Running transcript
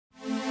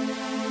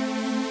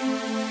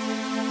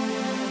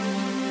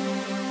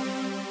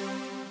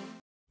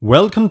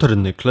Welcome to the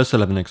Nicholas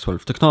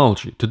 11x12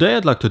 technology. Today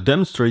I'd like to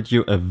demonstrate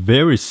you a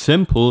very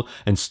simple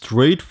and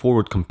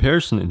straightforward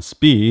comparison in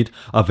speed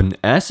of an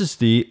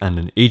SSD and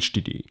an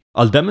HDD.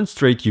 I'll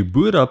demonstrate you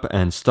boot up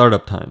and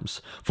startup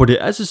times. For the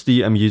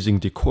SSD I'm using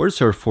the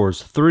Corsair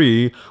Force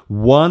 3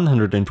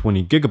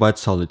 120GB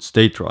solid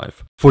state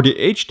drive. For the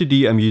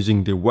HDD I'm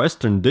using the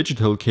Western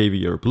Digital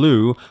Caviar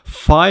Blue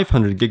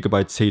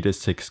 500GB SATA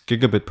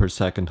 6GB per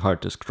second hard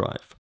disk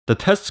drive. The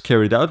tests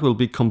carried out will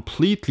be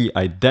completely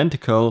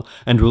identical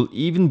and will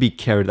even be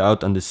carried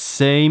out on the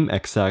same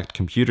exact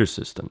computer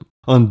system.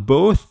 On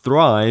both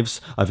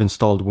drives, I've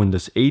installed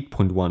Windows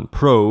 8.1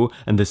 Pro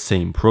and the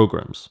same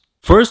programs.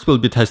 First we'll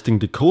be testing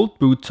the cold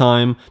boot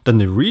time, then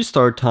the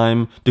restart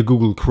time, the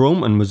Google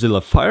Chrome and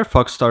Mozilla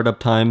Firefox startup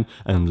time,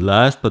 and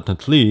last but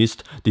not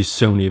least, the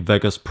Sony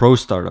Vegas Pro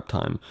startup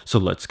time. So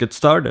let's get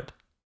started.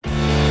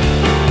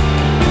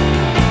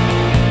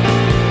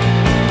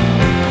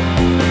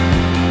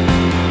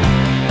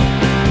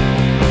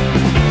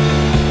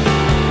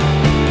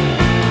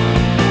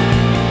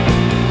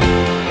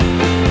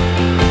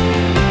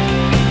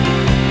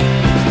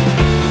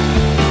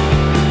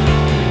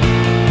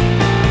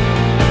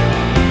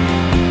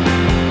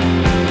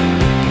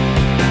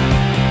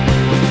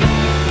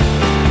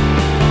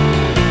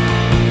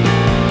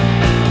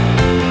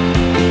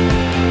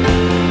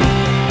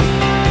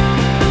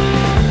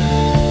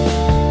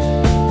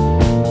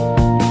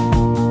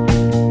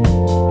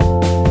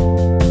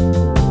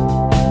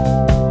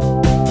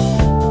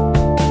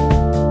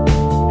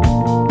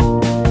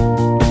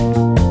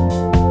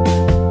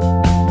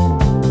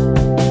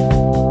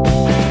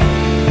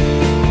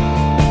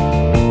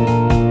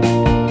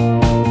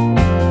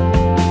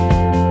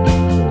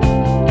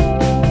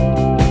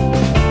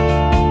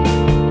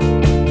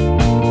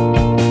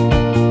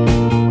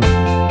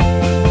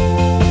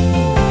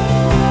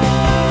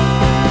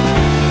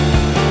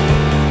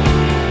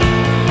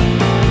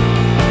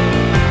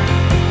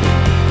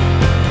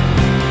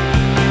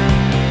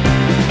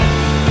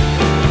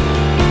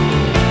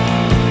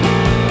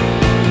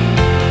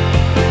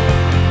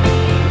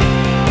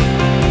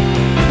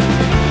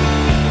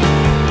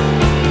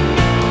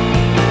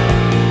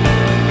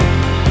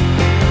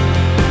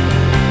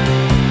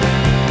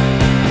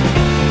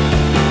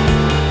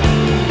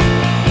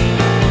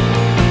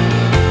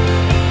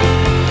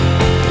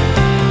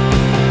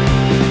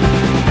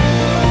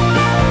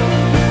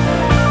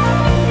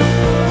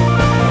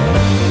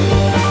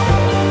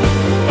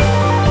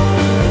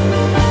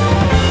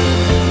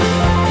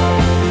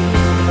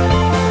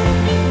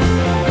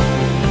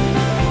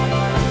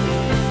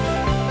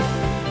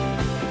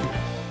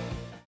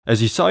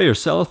 As you saw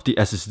yourself, the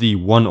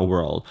SSD won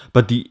overall,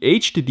 but the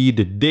HDD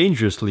did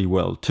dangerously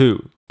well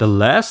too. The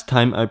last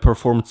time I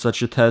performed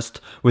such a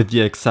test with the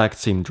exact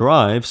same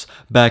drives,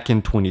 back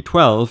in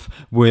 2012,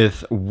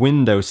 with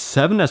Windows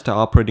 7 as the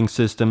operating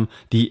system,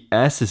 the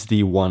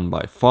SSD won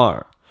by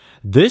far.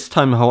 This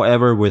time,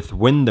 however, with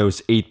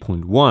Windows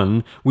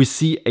 8.1, we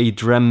see a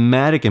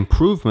dramatic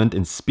improvement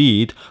in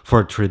speed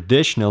for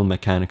traditional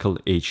mechanical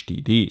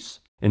HDDs.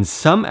 In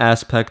some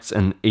aspects,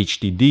 an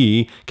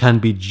HDD can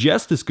be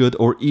just as good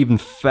or even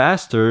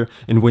faster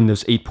in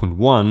Windows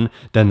 8.1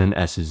 than an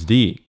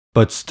SSD.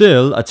 But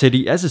still, I'd say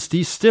the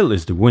SSD still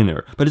is the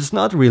winner, but it's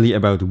not really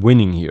about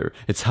winning here.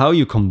 It's how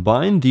you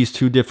combine these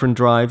two different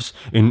drives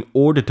in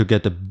order to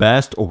get the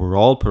best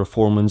overall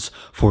performance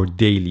for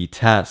daily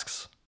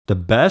tasks. The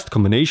best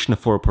combination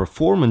for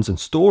performance and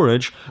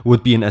storage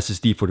would be an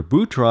SSD for the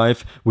boot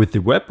drive with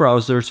the web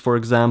browsers, for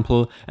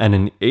example, and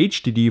an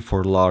HDD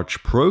for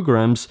large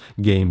programs,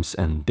 games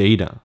and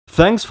data.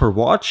 Thanks for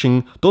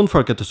watching, don't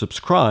forget to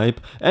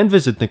subscribe and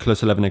visit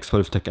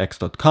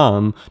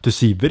nicholas11x12techx.com to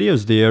see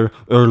videos there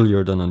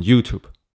earlier than on YouTube.